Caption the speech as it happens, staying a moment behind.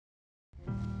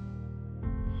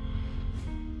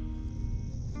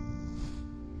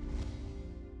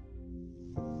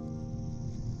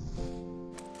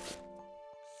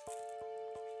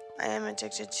I am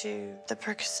addicted to the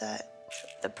Percocet.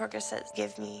 The Percocets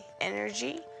give me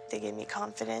energy, they give me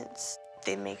confidence,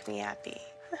 they make me happy.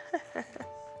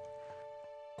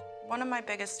 One of my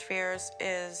biggest fears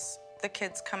is the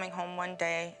kids coming home one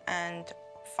day and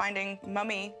finding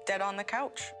Mummy dead on the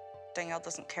couch. Danielle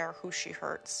doesn't care who she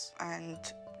hurts, and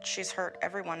she's hurt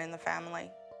everyone in the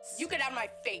family. You get out of my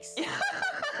face.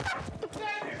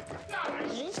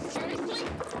 Seriously?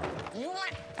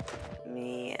 What?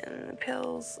 Me and the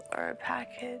pills are a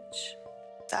package.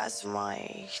 That's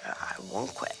why I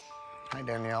won't quit. Hi,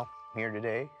 Danielle. I'm here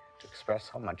today to express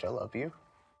how much I love you,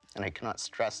 and I cannot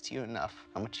stress to you enough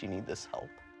how much you need this help.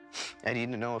 I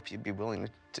need to know if you'd be willing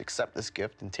to accept this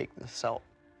gift and take this help.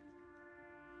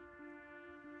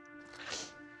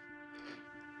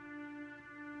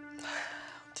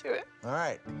 I'll do it. All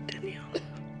right. Danielle,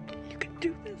 you can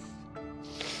do this.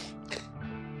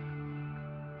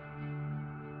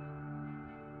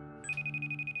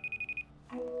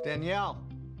 Danielle.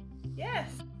 Yes.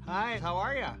 Hi, how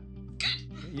are you?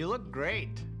 Good. You look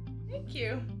great. Thank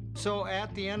you. So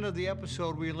at the end of the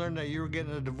episode, we learned that you were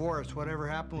getting a divorce. Whatever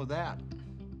happened with that?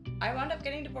 I wound up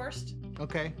getting divorced.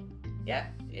 Okay. Yeah,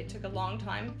 it took a long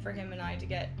time for him and I to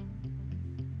get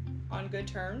on good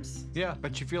terms. Yeah,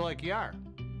 but you feel like you are.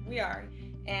 We are.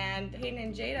 And Hayden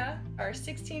and Jada are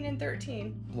 16 and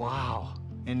 13. Wow.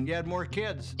 And you had more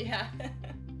kids? Yeah,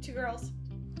 2 girls.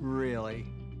 Really?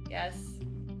 Yes.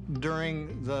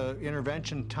 During the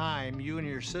intervention time, you and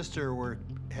your sister were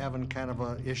having kind of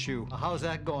an issue. How's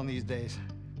that going these days?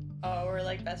 Oh, we're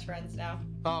like best friends now.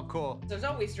 Oh, cool. There's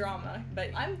always drama,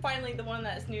 but I'm finally the one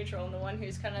that's neutral and the one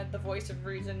who's kind of the voice of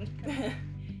reason.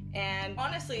 And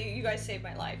honestly, you guys saved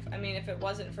my life. I mean, if it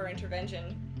wasn't for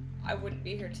intervention, I wouldn't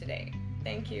be here today.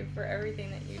 Thank you for everything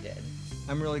that you did.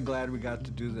 I'm really glad we got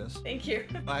to do this. Thank you.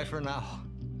 Bye for now.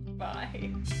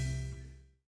 Bye.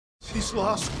 She's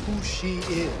lost who she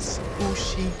is, who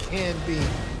she can be.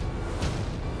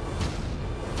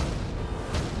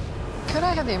 Could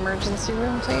I have the emergency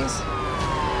room, please?